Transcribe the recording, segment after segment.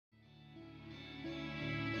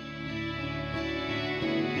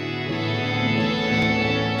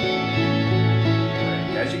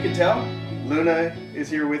tell, Luna is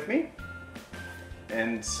here with me.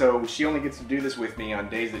 And so she only gets to do this with me on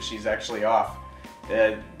days that she's actually off.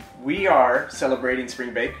 We are celebrating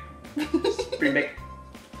spring break.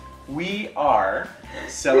 We are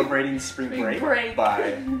celebrating spring break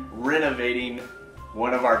by renovating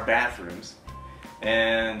one of our bathrooms.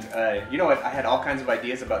 And you know what? I had all kinds of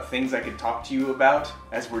ideas about things I could talk to you about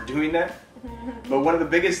as we're doing that. But one of the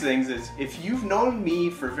biggest things is, if you've known me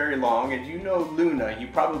for very long and you know Luna, you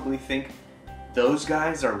probably think, those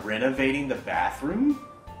guys are renovating the bathroom?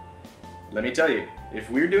 Let me tell you, if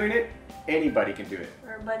we're doing it, anybody can do it.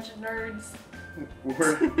 We're a bunch of nerds.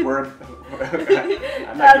 We're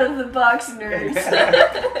out of the box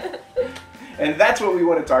nerds. And that's what we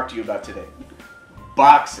want to talk to you about today.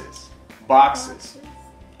 Boxes. Boxes.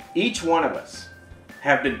 Each one of us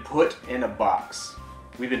have been put in a box.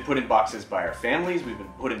 We've been put in boxes by our families, we've been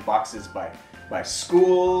put in boxes by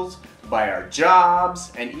schools, by our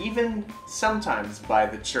jobs, and even sometimes by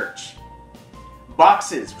the church.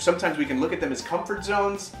 Boxes, sometimes we can look at them as comfort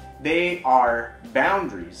zones. They are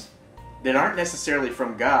boundaries that aren't necessarily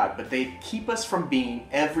from God, but they keep us from being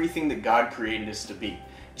everything that God created us to be.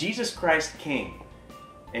 Jesus Christ came,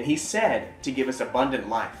 and He said to give us abundant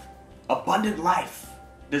life. Abundant life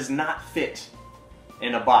does not fit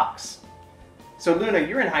in a box. So Luna,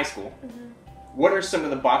 you're in high school. Mm-hmm. What are some of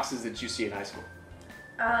the boxes that you see in high school?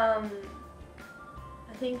 I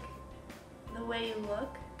think the way you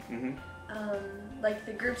look, mm-hmm. Like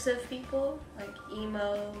the groups of people, like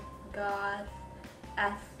emo, goth,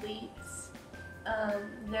 athletes,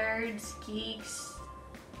 nerds, geeks,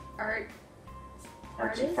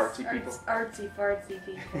 artsy-fartsy people. Artsy-fartsy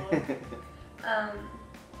people.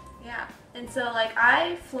 Yeah, and so like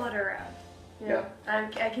I float around. You know,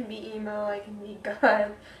 I can be emo, I can be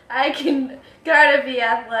goth, I can gotta be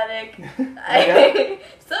athletic.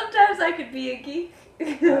 Sometimes I could be a geek.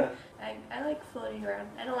 I like floating around.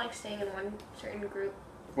 I don't like staying in one certain group.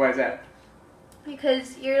 Why is that?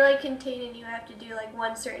 Because you're like contained and you have to do like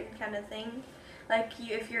one certain kind of thing. Like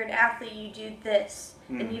if you're an athlete, you do this,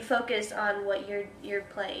 and you focus on what you're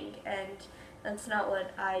playing, and that's not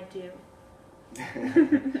what I do.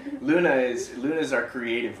 Luna's our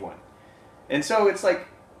creative one. And so it's like,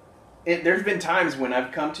 there's been times when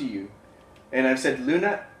I've come to you and I've said,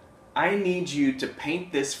 Luna, I need you to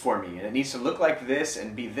paint this for me. And it needs to look like this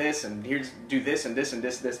and be this and here's do this and this and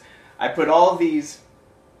this. I put all these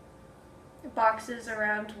boxes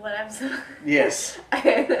around what I'm so... Yes.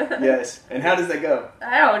 Yes. And how does that go?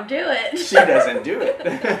 I don't do it. She doesn't do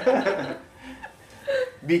it.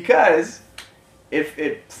 Because if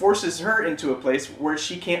it forces her into a place where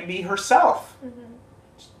she can't be herself. Mm-hmm.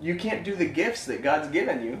 You can't do the gifts that God's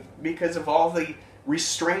given you because of all the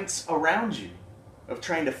restraints around you of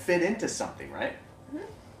trying to fit into something, right? Mm-hmm.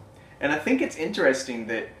 And I think it's interesting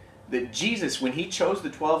that Jesus, when He chose the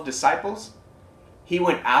 12 disciples, He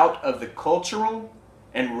went out of the cultural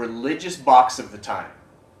and religious box of the time.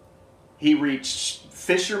 He reached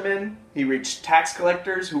fishermen, He reached tax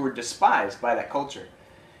collectors who were despised by that culture.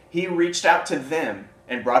 He reached out to them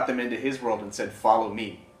and brought them into His world and said, follow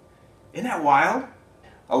me. Isn't that wild?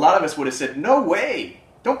 A lot of us would have said, no way,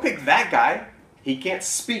 don't pick that guy. He can't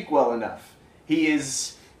speak well enough. He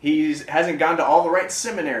hasn't gone to all the right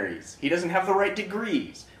seminaries. He doesn't have the right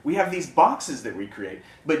degrees. We have these boxes that we create.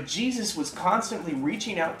 But Jesus was constantly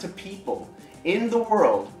reaching out to people in the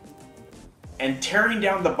world and tearing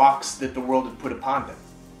down the box that the world had put upon them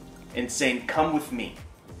and saying, come with me.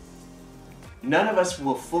 None of us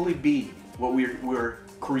will fully be what we're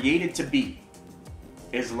created to be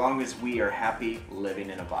as long as we are happy living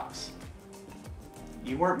in a box.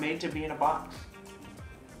 You weren't made to be in a box.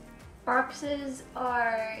 Boxes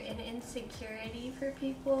are an insecurity for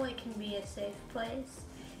people. It can be a safe place.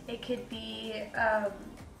 It could be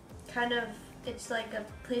it's like a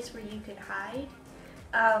place where you could hide.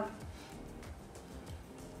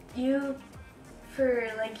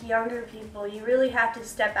 For like younger people, you really have to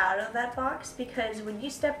step out of that box, because when you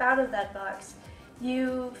step out of that box,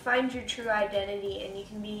 you find your true identity and you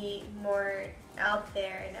can be more out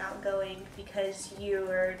there and outgoing because you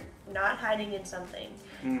are not hiding in something.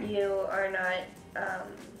 You are not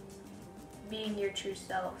being your true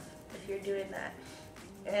self if you're doing that.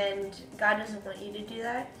 And God doesn't want you to do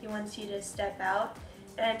that. He wants you to step out.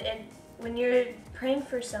 And when you're praying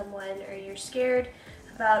for someone or you're scared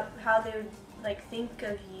about how they would like think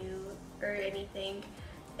of you or anything,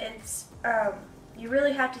 it's you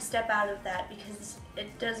really have to step out of that, because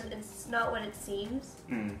it's not what it seems.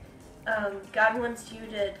 God wants you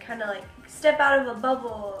to kind of like step out of a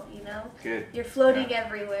bubble, you know? Good. You're floating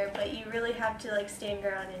everywhere, but you really have to like stand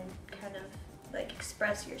ground and kind of like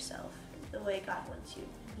express yourself the way God wants you.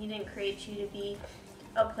 He didn't create you to be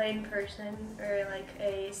a plain person or like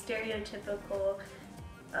a stereotypical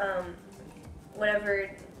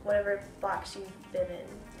whatever box you've been in.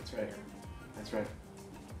 That's right. That's right.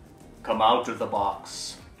 Come out of the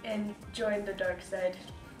box. And join the dark side.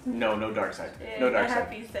 No dark side. No dark side. The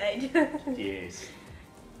happy side. Yes.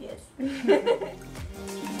 Yes.